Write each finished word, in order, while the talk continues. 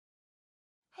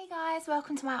Hey guys,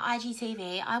 welcome to my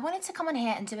IGTV. I wanted to come on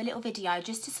here and do a little video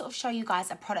just to sort of show you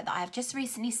guys a product that I've just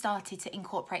recently started to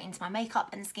incorporate into my makeup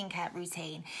and skincare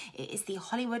routine. It is the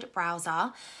Hollywood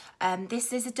Browzer.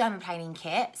 This is a dermaplaning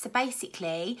kit. So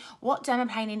basically what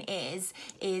dermaplaning is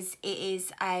it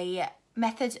is a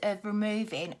method of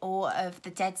removing all of the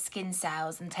dead skin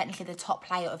cells and technically the top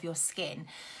layer of your skin.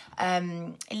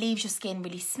 It leaves your skin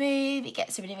really smooth, it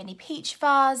gets rid of any peach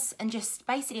fuzz and just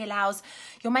basically allows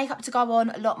your makeup to go on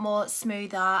a lot more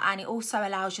smoother, and it also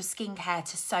allows your skincare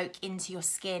to soak into your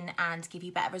skin and give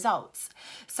you better results.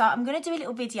 So I'm going to do a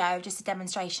little video, just a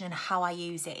demonstration on how I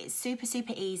use it. It's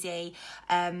super easy.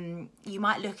 You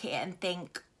might look at it and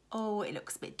think, oh, it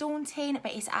looks a bit daunting,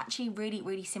 but it's actually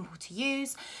really simple to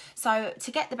use. So to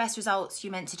get the best results,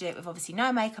 you're meant to do it with obviously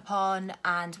no makeup on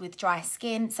and with dry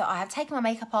skin. So I have taken my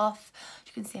makeup off.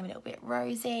 You can see I'm a little bit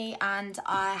rosy, and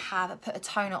I have put a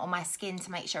toner on my skin to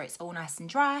make sure it's all nice and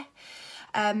dry.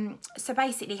 So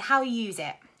basically how you use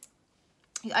it,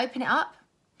 you open it up.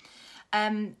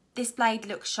 This blade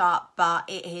looks sharp, but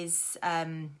it is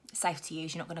safe to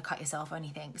use. You're not going to cut yourself or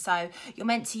anything. So you're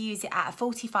meant to use it at a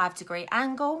 45-degree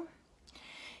angle.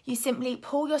 You simply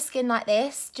pull your skin like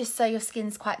this, just so your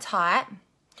skin's quite tight.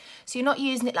 So you're not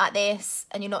using it like this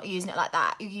and you're not using it like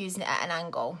that. You're using it at an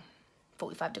angle,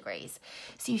 45 degrees.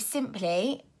 So you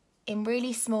simply, in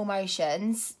really small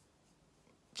motions,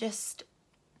 just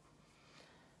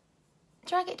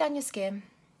drag it down your skin.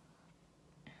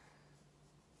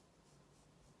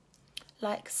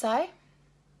 Like so.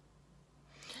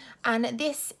 And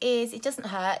this is, it doesn't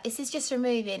hurt, this is just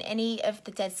removing any of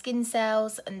the dead skin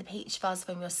cells and the peach fuzz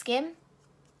from your skin.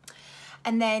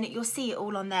 And then you'll see it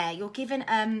all on there. You're given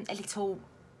a little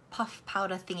puff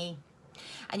powder thingy,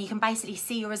 and you can basically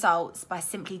see your results by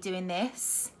simply doing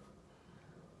this.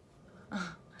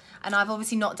 And I've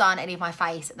obviously not done any of my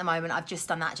face at the moment, I've just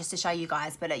done that just to show you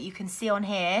guys, but you can see on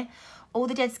here all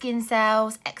the dead skin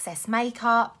cells, excess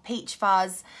makeup, peach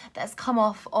fuzz that has come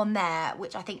off on there,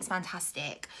 which I think is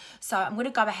fantastic. So I'm going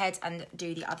to go ahead and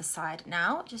do the other side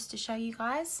now, just to show you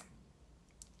guys.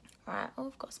 Right, oh,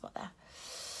 I've got a spot there.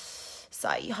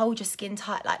 So you hold your skin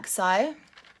tight like so,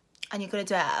 and you're going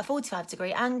to do it at a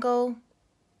 45-degree angle.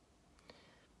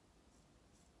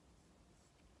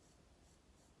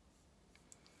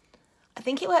 I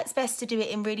think it works best to do it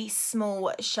in really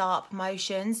small, sharp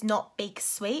motions, not big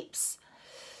sweeps.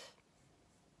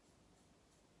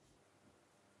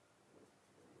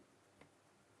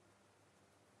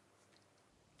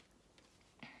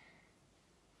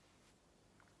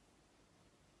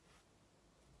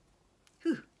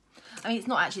 I mean, it's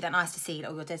not actually that nice to see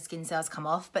all your dead skin cells come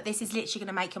off, but this is literally going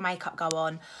to make your makeup go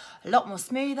on a lot more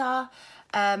smoother.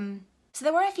 So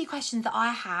there were a few questions that I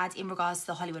had in regards to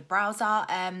the Hollywood Browzer.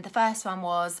 The first one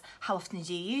was, how often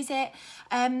do you use it?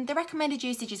 The recommended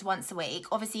usage is once a week.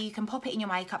 Obviously, you can pop it in your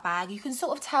makeup bag. You can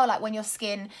sort of tell like when your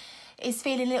skin is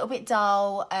feeling a little bit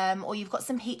dull, or you've got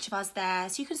some peach fuzz there,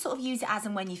 so you can sort of use it as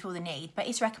and when you feel the need, but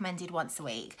it's recommended once a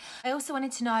week. I also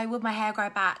wanted to know, would my hair grow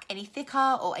back any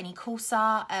thicker or any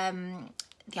coarser?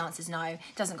 The answer is no. It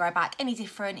doesn't grow back any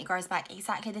different. It grows back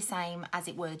exactly the same as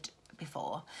it would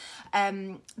before.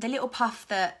 The little puff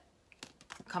that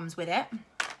comes with it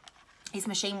is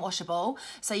machine washable,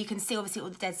 so you can see obviously all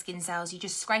the dead skin cells. You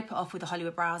just scrape it off with the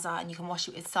Hollywood Browzer and you can wash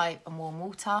it with soap and warm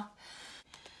water.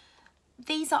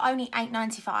 These are only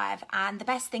 $8.95, and the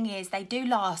best thing is they do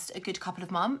last a good couple of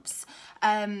months.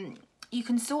 You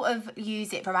can sort of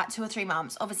use it for about 2 or 3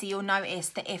 months. Obviously you'll notice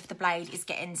that if the blade is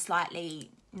getting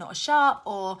slightly not as sharp,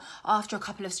 or after a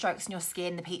couple of strokes in your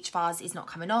skin the peach fuzz is not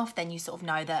coming off, then you sort of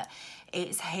know that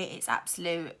it's hit its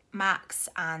absolute max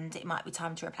and it might be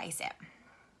time to replace it.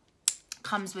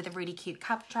 Comes with a really cute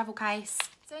travel case.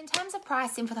 So in terms of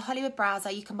pricing for the Hollywood Browzer,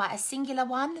 you can buy a singular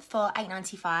one for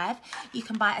 $8.95. You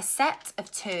can buy a set of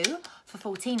 2 for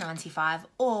 $14.95,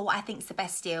 or what I think is the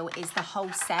best deal is the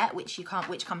whole set, which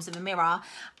comes with a mirror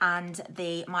and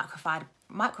the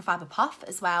microfiber puff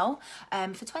as well,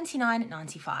 for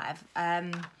 $29.95,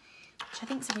 which I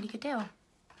think is a really good deal.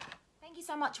 Thank you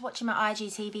so much for watching my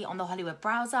IGTV on the Hollywood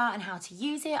Browzer and how to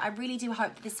use it. I really do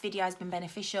hope that this video has been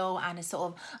beneficial and has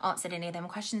sort of answered any of them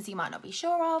questions you might not be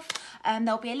sure of.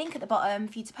 There'll be a link at the bottom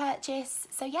for you to purchase.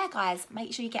 So yeah guys,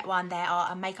 make sure you get one. They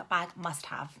are a makeup bag must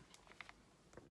have.